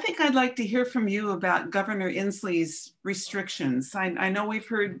 I think I'd like to hear from you about Governor Inslee's restrictions. I know we've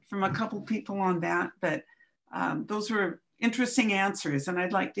heard from a couple people on that, but those were interesting answers, and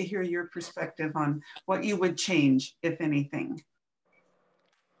I'd like to hear your perspective on what you would change, if anything.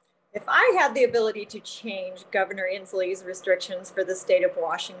 If I had the ability to change Governor Inslee's restrictions for the state of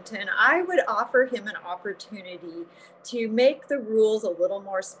Washington, I would offer him an opportunity to make the rules a little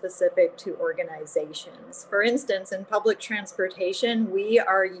more specific to organizations. For instance, in public transportation, we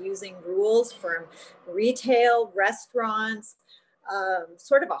are using rules from retail, restaurants,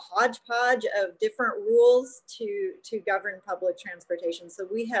 sort of a hodgepodge of different rules to govern public transportation. So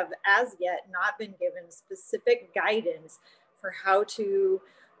we have as yet not been given specific guidance for how to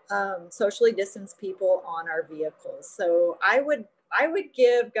socially distance people on our vehicles. So I would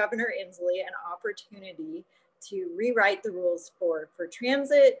give Governor Inslee an opportunity to rewrite the rules for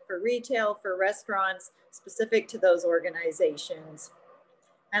transit, for retail, for restaurants, specific to those organizations.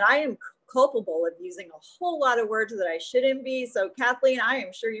 And I am culpable of using a whole lot of words that I shouldn't be. So Kathleen, I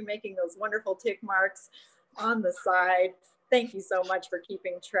am sure you're making those wonderful tick marks on the side. Thank you so much for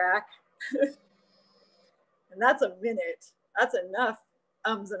keeping track. And that's a minute. That's enough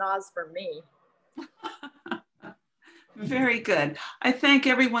ums and ahs for me. Very good. I thank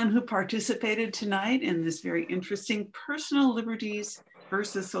everyone who participated tonight in this very interesting personal liberties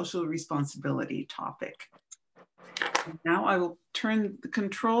versus social responsibility topic. Now I will turn the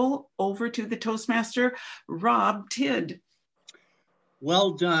control over to the Toastmaster, Rob Tidd.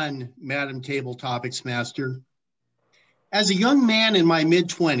 Well done, Madam Table Topics Master. As a young man in my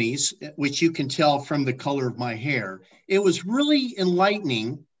mid-20s, which you can tell from the color of my hair, it was really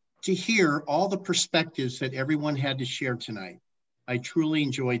enlightening to hear all the perspectives that everyone had to share tonight. I truly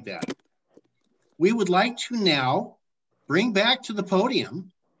enjoyed that. We would like to now bring back to the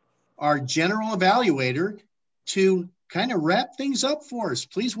podium our general evaluator to kind of wrap things up for us.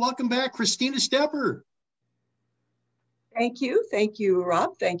 Please welcome back Christina Stepper. Thank you,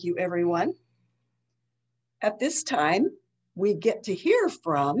 Rob. Thank you, everyone. At this time, we get to hear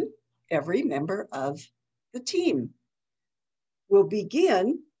from every member of the team. We'll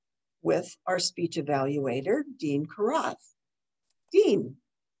begin with our speech evaluator, Dean Karath. Dean.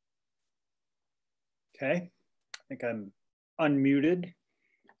 Okay, I think I'm unmuted.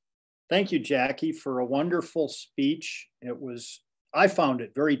 Thank you, Jackie, for a wonderful speech. I found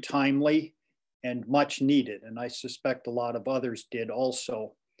it very timely and much needed, and I suspect a lot of others did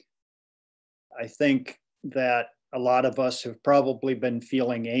also. I think that a lot of us have probably been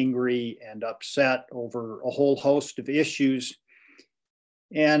feeling angry and upset over a whole host of issues.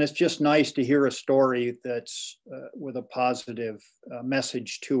 And it's just nice to hear a story that's with a positive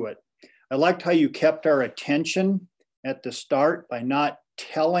message to it. I liked how you kept our attention at the start by not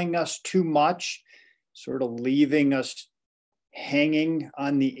telling us too much, sort of leaving us hanging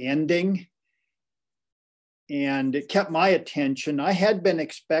on the ending. And it kept my attention. I had been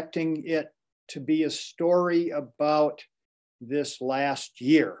expecting it to be a story about this last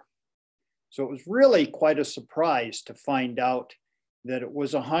year. So it was really quite a surprise to find out that it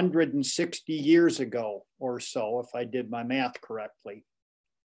was 160 years ago or so, if I did my math correctly.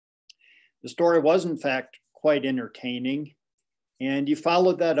 The story was, in fact, quite entertaining. And you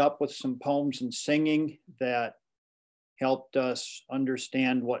followed that up with some poems and singing that helped us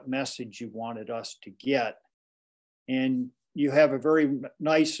understand what message you wanted us to get. And you have a very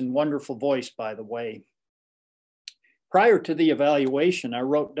nice and wonderful voice, by the way. Prior to the evaluation, I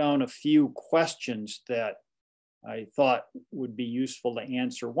wrote down a few questions that I thought would be useful to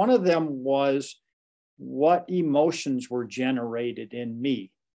answer. One of them was, what emotions were generated in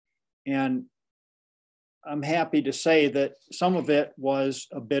me? And I'm happy to say that some of it was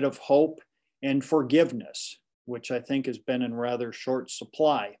a bit of hope and forgiveness, which I think has been in rather short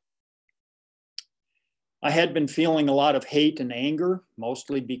supply. I had been feeling a lot of hate and anger,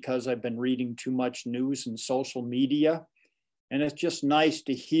 mostly because I've been reading too much news and social media. And it's just nice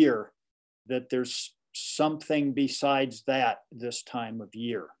to hear that there's something besides that this time of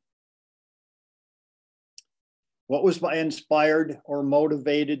year. What was I inspired or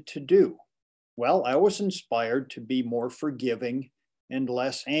motivated to do? Well, I was inspired to be more forgiving and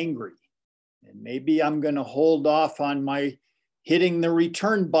less angry. And maybe I'm going to hold off on my hitting the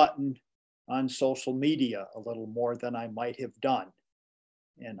return button on social media a little more than I might have done.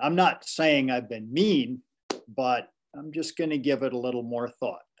 And I'm not saying I've been mean, but I'm just going to give it a little more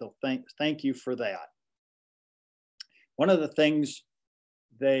thought. So thank you for that. One of the things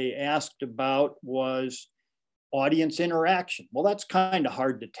they asked about was audience interaction. Well, that's kind of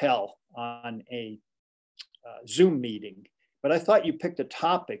hard to tell on a Zoom meeting, but I thought you picked a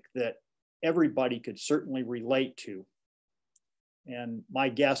topic that everybody could certainly relate to. And my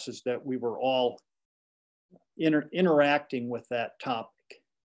guess is that we were all interacting with that topic.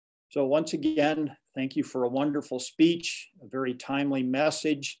 So once again, thank you for a wonderful speech, a very timely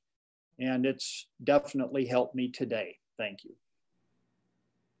message, and it's definitely helped me today. Thank you.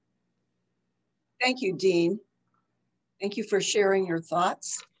 Thank you, Dean. Thank you for sharing your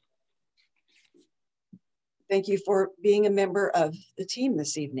thoughts. Thank you for being a member of the team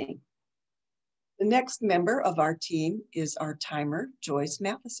this evening. The next member of our team is our timer, Joyce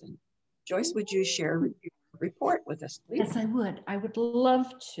Matheson. Joyce, would you share your report with us, please? Yes, I would. I would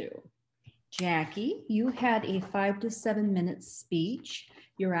love to. Jackie, you had a 5 to 7 minute speech.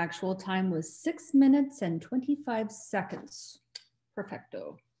 Your actual time was 6 minutes and 25 seconds.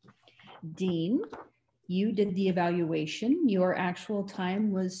 Perfecto. Dean, you did the evaluation. Your actual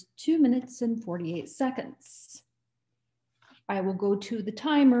time was 2 minutes and 48 seconds. I will go to the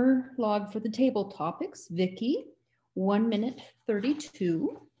timer log for the table topics. Vicky, 1 minute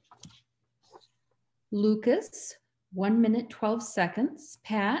 32. Lucas, 1 minute 12 seconds.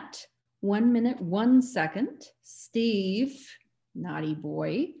 Pat, 1 minute 1 second. Steve, naughty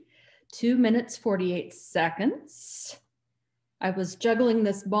boy, 2 minutes 48 seconds. I was juggling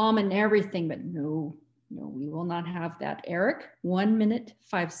this bomb and everything, but no, we will not have that. Eric, 1 minute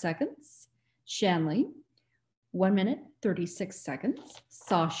 5 seconds. Shanley, 1 minute 36 seconds.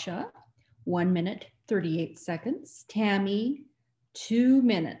 Sasha, 1 minute 38 seconds. Tammy, 2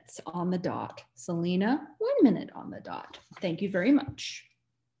 minutes on the dot. Selena, 1 minute on the dot. Thank you very much.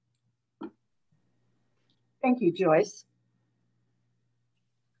 Thank you, Joyce.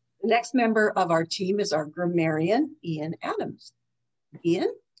 The next member of our team is our grammarian, Ian Adams.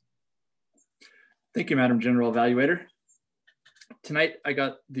 Ian? Thank you, Madam General Evaluator. Tonight, I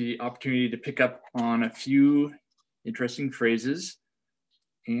got the opportunity to pick up on a few interesting phrases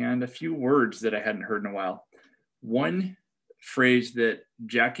and a few words that I hadn't heard in a while. One phrase that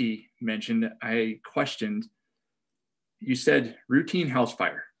Jackie mentioned, I questioned. You said routine house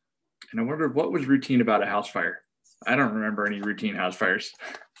fire. And I wondered what was routine about a house fire. I don't remember any routine house fires.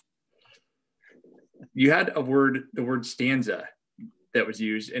 You had a word, the word stanza, that was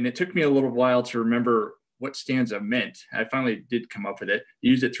used, and it took me a little while to remember what stanza meant. I finally did come up with it. I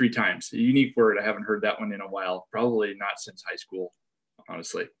used it 3 times. A unique word. I haven't heard that one in a while, probably not since high school,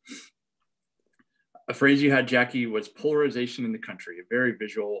 honestly. A phrase you had, Jackie, was polarization in the country, a very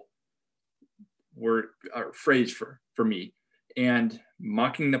visual word or phrase for me. And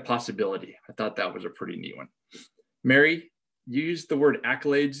mocking the possibility. I thought that was a pretty neat one. Mary, you used the word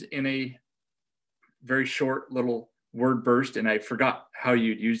accolades in a very short little word burst, and I forgot how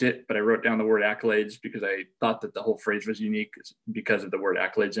you'd used it, but I wrote down the word accolades because I thought that the whole phrase was unique because of the word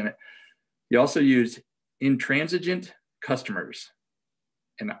accolades in it. You also used intransigent customers.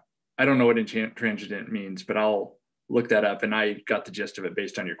 And I don't know what intransigent means, but I'll look that up, and I got the gist of it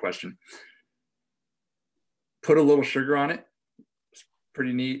based on your question. Put a little sugar on it. It's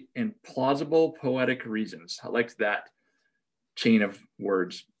pretty neat. And plausible poetic reasons. I liked that chain of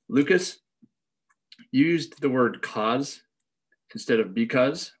words. Lucas, used the word cause instead of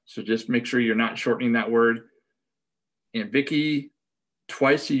because. So just make sure you're not shortening that word. And Vicky,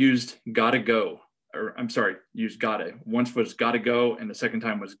 twice you used gotta go, or I'm sorry, used gotta. Once was gotta go, and the second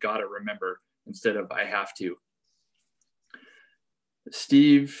time was gotta remember instead of I have to.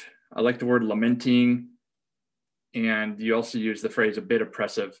 Steve, I like the word lamenting. And you also use the phrase a bit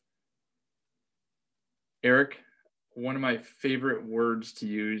oppressive. Eric, one of my favorite words to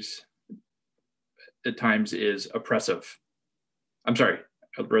use at times is oppressive. I'm sorry,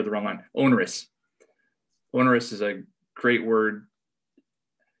 I read the wrong line. Onerous. Onerous is a great word,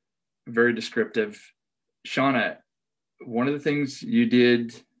 very descriptive. Shauna, one of the things you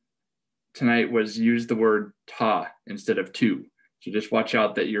did tonight was use the word ta instead of to. So just watch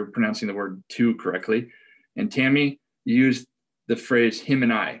out that you're pronouncing the word to correctly. And Tammy, you used the phrase him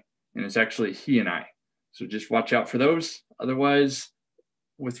and I, and it's actually he and I. So just watch out for those. Otherwise,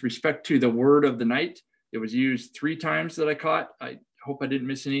 with respect to the word of the night, it was used 3 times that I caught. I hope I didn't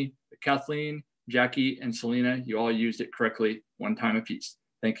miss any. Kathleen, Jackie, and Selena, you all used it correctly 1 time apiece.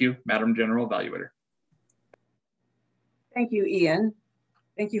 Thank you, Madam General Evaluator. Thank you, Ian.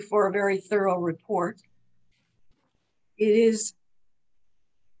 Thank you for a very thorough report. It is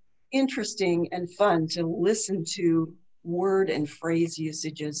interesting and fun to listen to word and phrase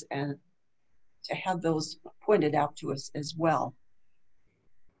usages and to have those pointed out to us as well.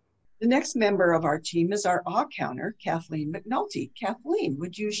 The next member of our team is our awe counter, Kathleen McNulty. Kathleen,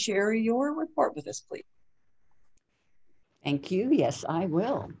 would you share your report with us, please? Thank you. Yes, I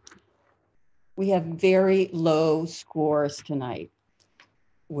will. We have very low scores tonight,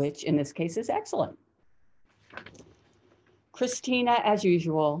 which in this case is excellent. Christina, as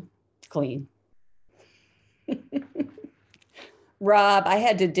usual, clean. Rob, I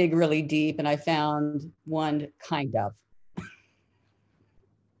had to dig really deep and I found one kind of.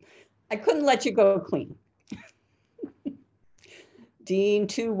 I couldn't let you go clean. Dean,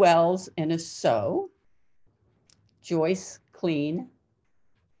 2 wells and a sew. Joyce, clean.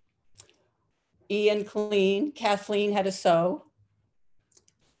 Ian, clean. Kathleen had a sew.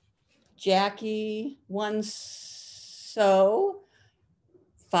 Jackie, 1 sew,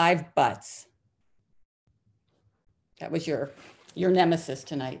 5 butts. That was your nemesis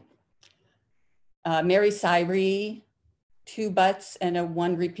tonight. Mary Cyree, 2 butts and a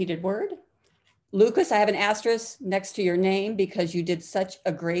 1 repeated word. Lucas, I have an asterisk next to your name because you did such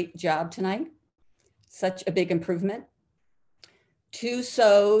a great job tonight. Such a big improvement. 2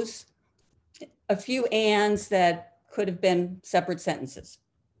 so's, a few ands that could have been separate sentences,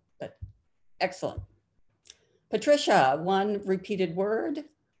 but excellent. Patricia, 1 repeated word.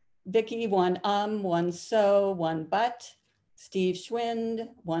 Vicky, 1 1 so, 1 but. Steve Schwind,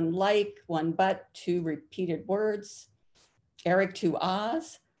 1 like, 1 but, 2 repeated words. Eric, 2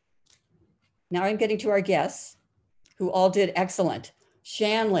 ahs. Now I'm getting to our guests who all did excellent.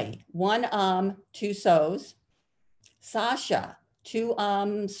 Shanley, 1 2 so's. Sasha, 2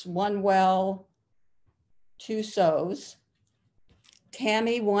 ums, 1 well, 2 so's.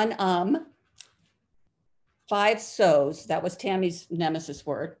 Tammy, 1 5 so's. That was Tammy's nemesis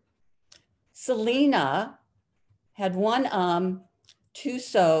word. Selena had 1 2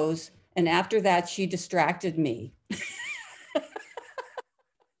 so's, and after that, she distracted me.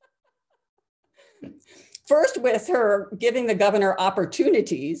 First with her giving the governor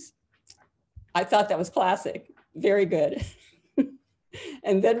opportunities. I thought that was classic. Very good.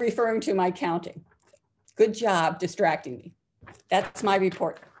 And then referring to my counting. Good job distracting me. That's my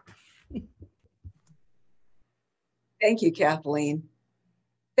report. Thank you, Kathleen.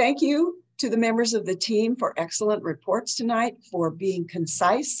 Thank you to the members of the team for excellent reports tonight, for being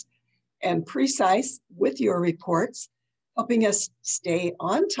concise and precise with your reports, helping us stay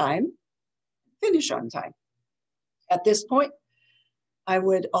on time, finish on time. At this point, I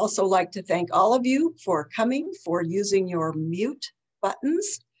would also like to thank all of you for coming, for using your mute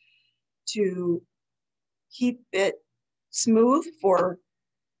buttons to keep it smooth for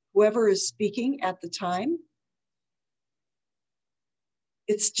whoever is speaking at the time.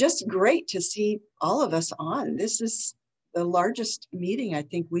 It's just great to see all of us on. This is the largest meeting I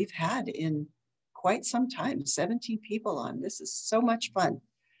think we've had in quite some time, 17 people on. This is so much fun.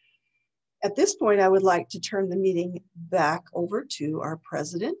 At this point, I would like to turn the meeting back over to our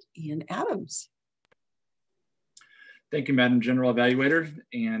president, Ian Adams. Thank you, Madam General Evaluator,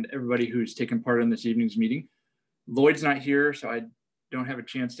 and everybody who's taken part in this evening's meeting. Lloyd's not here, so I don't have a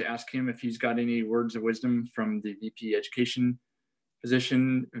chance to ask him if he's got any words of wisdom from the VP Education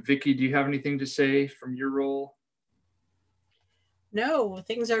position. Vicki, do you have anything to say from your role? No,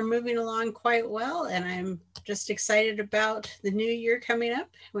 things are moving along quite well, and I'm just excited about the new year coming up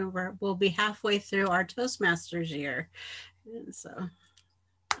when we'll be halfway through our Toastmasters year. And so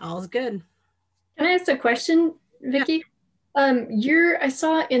all's good. Can I ask a question, Vicki? Yeah. I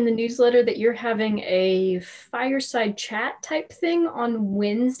saw in the newsletter that you're having a fireside chat type thing on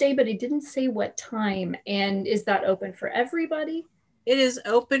Wednesday, but it didn't say what time. And is that open for everybody? It is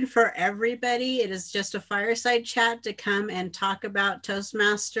open for everybody. It is just a fireside chat to come and talk about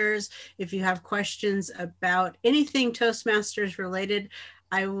Toastmasters. If you have questions about anything Toastmasters related,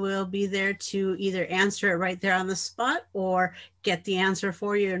 I will be there to either answer it right there on the spot or get the answer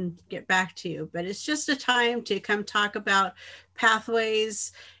for you and get back to you. But it's just a time to come talk about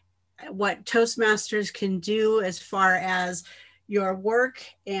pathways, what Toastmasters can do as far as your work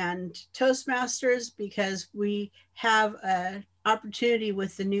and Toastmasters, because we have an opportunity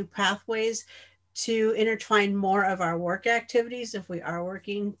with the new pathways to intertwine more of our work activities if we are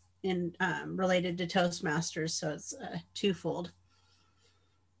working in related to Toastmasters. So it's twofold.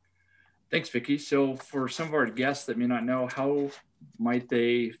 Thanks, Vicki. So for some of our guests that may not know, how might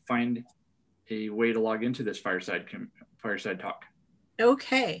they find a way to log into this fireside talk?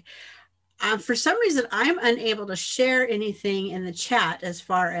 Okay. For some reason, I'm unable to share anything in the chat as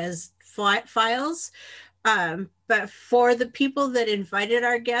far as files. But for the people that invited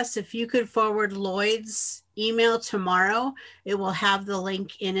our guests, if you could forward Lloyd's email tomorrow, it will have the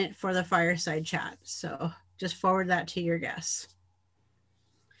link in it for the fireside chat. So just forward that to your guests.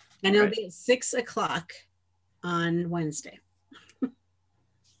 And it'll be at 6 o'clock on Wednesday.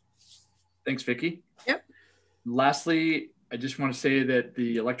 Thanks, Vicki. Yep. Lastly, I just want to say that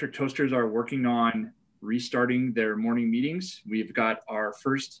the Electric Toasters are working on restarting their morning meetings. We've got our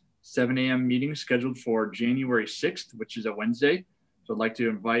first 7 a.m. meeting scheduled for January 6th, which is a Wednesday. So I'd like to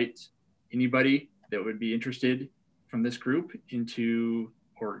invite anybody that would be interested from this group to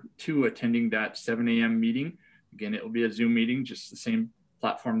attending that 7 a.m. meeting. Again, it will be a Zoom meeting, just the same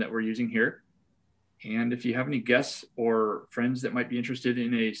platform that we're using here. And if you have any guests or friends that might be interested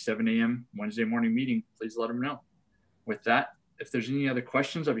in a 7 a.m. Wednesday morning meeting, please let them know. With that, if there's any other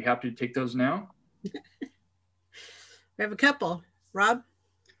questions, I'll be happy to take those now. We have a couple. Rob?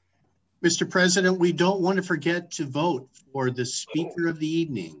 Mr. President, we don't want to forget to vote for the speaker of the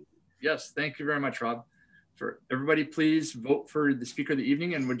evening. Yes, thank you very much, Rob. For everybody, please vote for the speaker of the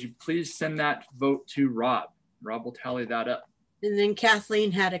evening, and would you please send that vote to Rob? Rob will tally that up. And then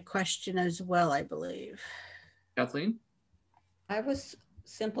Kathleen had a question as well, I believe. Kathleen? I was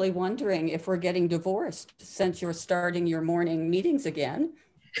simply wondering if we're getting divorced since you're starting your morning meetings again.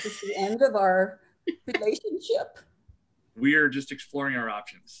 Is this the end of our relationship? We are just exploring our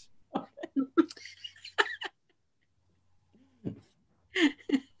options.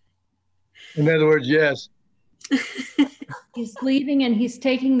 In other words, yes. He's leaving and he's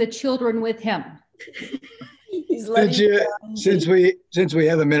taking the children with him. He's Since we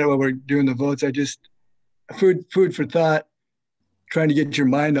have a minute while we're doing the votes, I just food for thought, trying to get your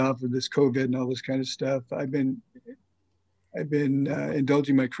mind off of this COVID and all this kind of stuff. I've been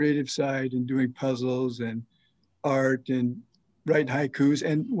indulging my creative side and doing puzzles and art and writing haikus.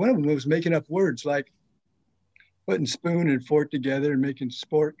 And one of them was making up words like putting spoon and fork together and making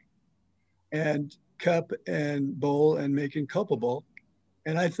spork, and cup and bowl and making culpable.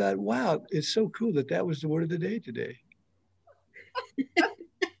 And I thought, wow, it's so cool that that was the word of the day today.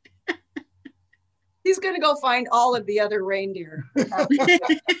 He's going to go find all of the other reindeer.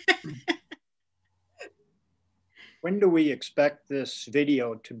 When do we expect this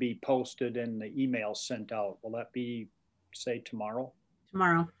video to be posted and the email sent out? Will that be, say, tomorrow?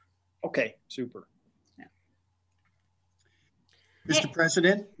 Tomorrow. Okay, super. Yeah. Mr.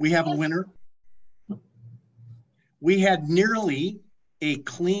 President, we have a winner. We had nearly a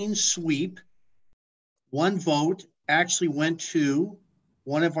clean sweep. One vote actually went to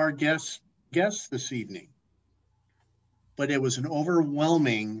one of our guests this evening, but it was an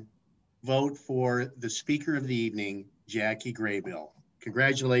overwhelming vote for the speaker of the evening, Jackie Graybill.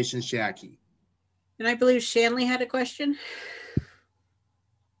 Congratulations, Jackie. And I believe Shanley had a question.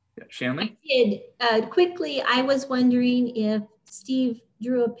 Yeah, Shanley? I did. Quickly, I was wondering if Steve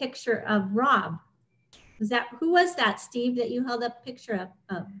drew a picture of Rob. Who was that, Steve, that you held up a picture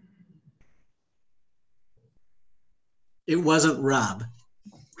of? It wasn't Rob.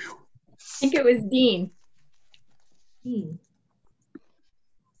 I think it was Dean. Dean.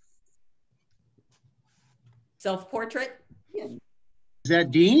 Self-portrait? Is that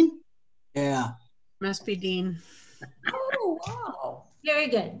Dean? Yeah. Must be Dean. Oh, wow. Very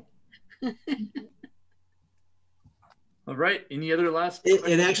good. All right, any other last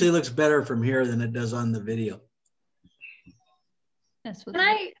It actually looks better from here than it does on the video. That's what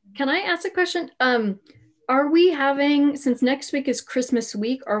Can I ask a question? Are we having, since next week is Christmas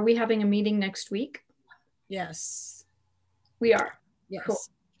week, are we having a meeting next week? Yes. We are. Yes. Cool.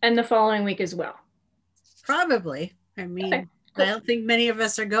 And the following week as well. Probably. I mean, Okay, cool. I don't think many of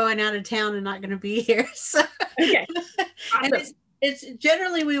us are going out of town and not going to be here. So. Okay. And Awesome. it's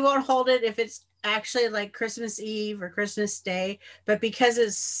generally we won't hold it if it's actually like Christmas Eve or Christmas Day, but because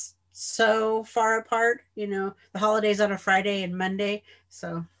it's so far apart, you know, the holidays on a Friday and Monday.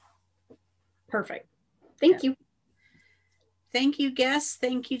 So perfect. Thank you. Thank you, guests.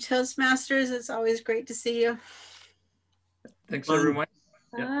 Thank you, Toastmasters. It's always great to see you. Thanks, everyone.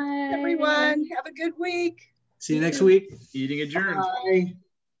 Bye. Everyone, have a good week. See you next week. Eating adjourned. Bye.